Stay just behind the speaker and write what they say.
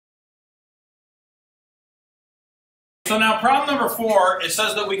So now problem number 4, it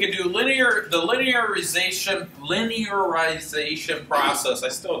says that we can do the linearization process. I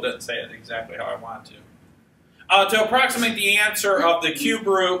still didn't say it exactly how I want to approximate the answer of the cube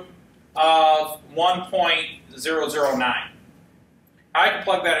root of 1.009. I can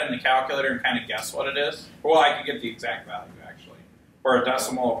plug that in the calculator and kind of guess what it is. Well, I could get the exact value, actually, or a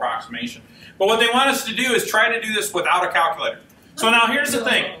decimal approximation. But what they want us to do is try to do this without a calculator. So now here's the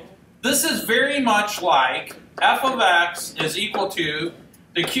thing. This is very much like f of x is equal to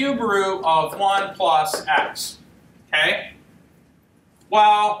the cube root of 1 plus x. Okay?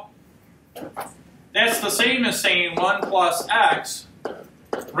 Well, that's the same as saying 1 plus x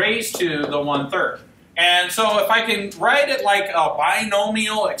raised to the 1/3. And so if I can write it like a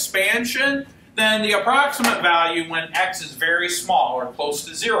binomial expansion, then the approximate value when x is very small or close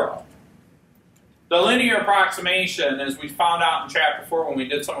to 0. The linear approximation, as we found out in chapter 4 when we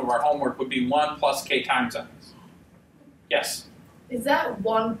did some of our homework, would be 1 plus k times x. Yes? Is that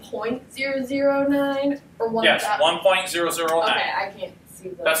 1.009 or 1? Yes, 1.009. Okay, I can't see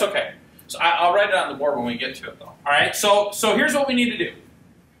that. That's okay. So I'll write it on the board when we get to it, though. All right. So here's what we need to do.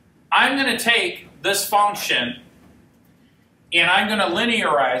 I'm going to take this function and I'm going to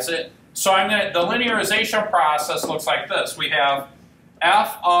linearize it. So the linearization process looks like this. We have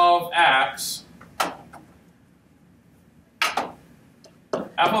f of x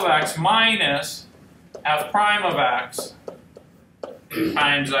minus f prime of x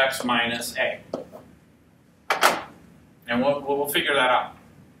times x minus a. And we'll figure that out.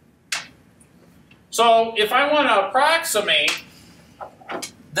 So if I want to approximate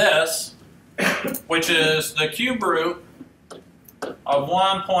this, which is the cube root of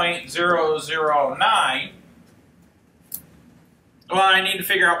 1.009, well, I need to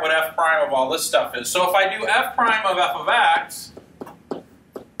figure out what f prime of all this stuff is. So if I do f prime of f of x,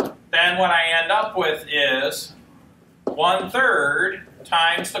 then what I end up with is 1/3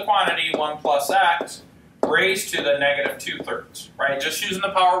 times the quantity 1 plus x raised to the negative 2/3, right? Just using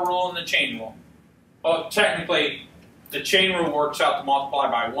the power rule and the chain rule. Well, technically, the chain rule works out to multiply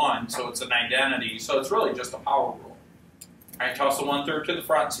by 1, so it's an identity. So it's really just a power rule. All right, toss the 1/3 to the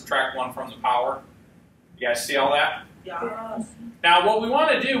front, subtract 1 from the power. You guys see all that? Yeah. Now, what we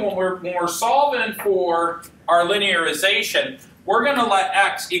want to do when we're solving for our linearization, we're going to let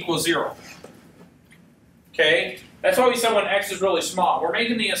x equal 0. Okay? That's why we said when x is really small. We're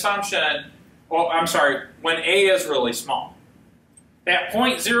making the assumption, well, I'm sorry, when a is really small. That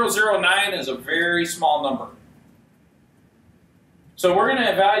 0.009 is a very small number. So we're going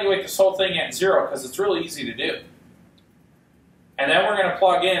to evaluate this whole thing at 0 because it's really easy to do. And then we're going to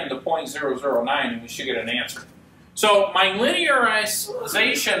plug in the 0.009 and we should get an answer. So my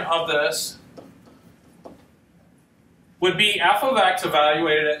linearization of this would be f of x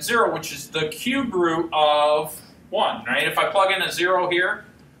evaluated at 0, which is the cube root of 1, right? If I plug in a 0 here,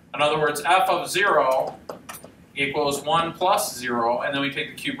 in other words, f of 0 equals 1 plus 0, and then we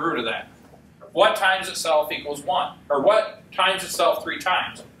take the cube root of that. What times itself equals 1? Or what times itself 3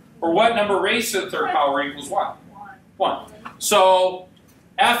 times? Or what number raised to the 3rd power equals 1? 1. So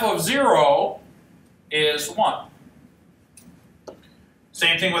f of 0 is 1.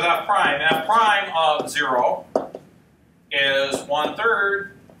 Same thing with f prime. F prime of 0 is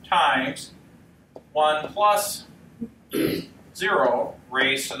 1/3 times 1 plus 0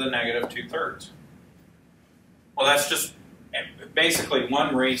 raised to the negative 2/3. Well, that's just basically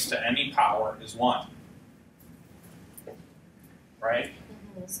 1 raised to any power is 1. Right?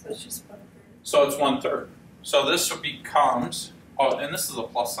 So it's just 1/3. So it's 1/3. So this becomes, oh, and this is a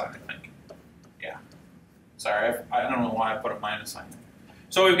plus sign, I think. Yeah. Sorry, I don't know why I put a minus sign there.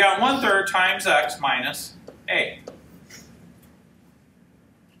 So we've got 1/3 times x minus a.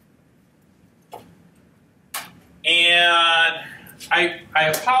 And I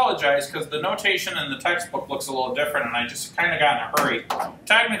apologize because the notation in the textbook looks a little different and I just kind of got in a hurry.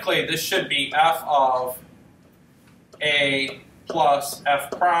 Technically, this should be f of a plus f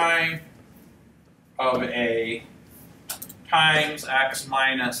prime of a times x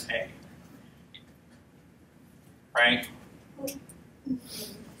minus a. Right?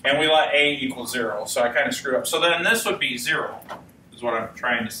 And we let a equal 0, so I kind of screwed up. So then this would be 0, is what I'm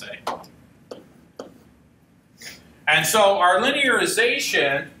trying to say. And so our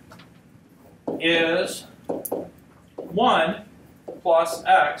linearization is 1 plus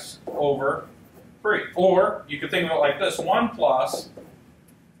x over 3. Or you could think of it like this, 1 plus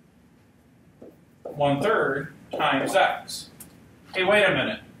 1/3 times x. Hey, wait a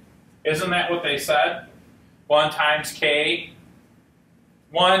minute. Isn't that what they said? 1 times k,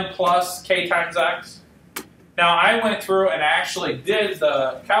 1 plus k times x? Now, I went through and actually did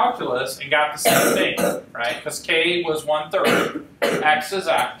the calculus and got the same thing, right? Because k was 1/3, x is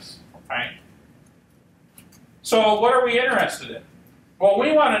x, right? So what are we interested in? Well,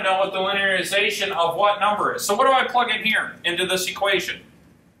 we want to know what the linearization of what number is. So what do I plug in here into this equation?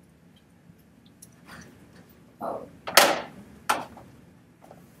 Oh.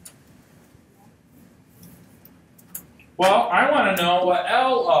 Well, I want to know what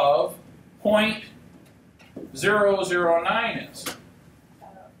L of 0.009 is.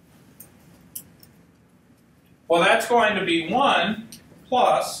 Well, that's going to be 1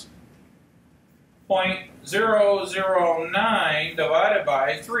 plus 0.009 divided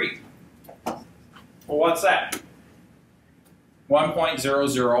by 3. Well, what's that?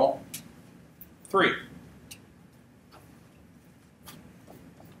 1.003.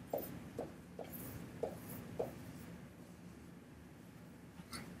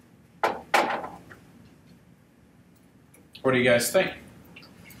 What do you guys think?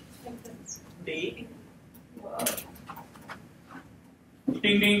 B. Whoa.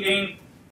 Ding, ding, ding.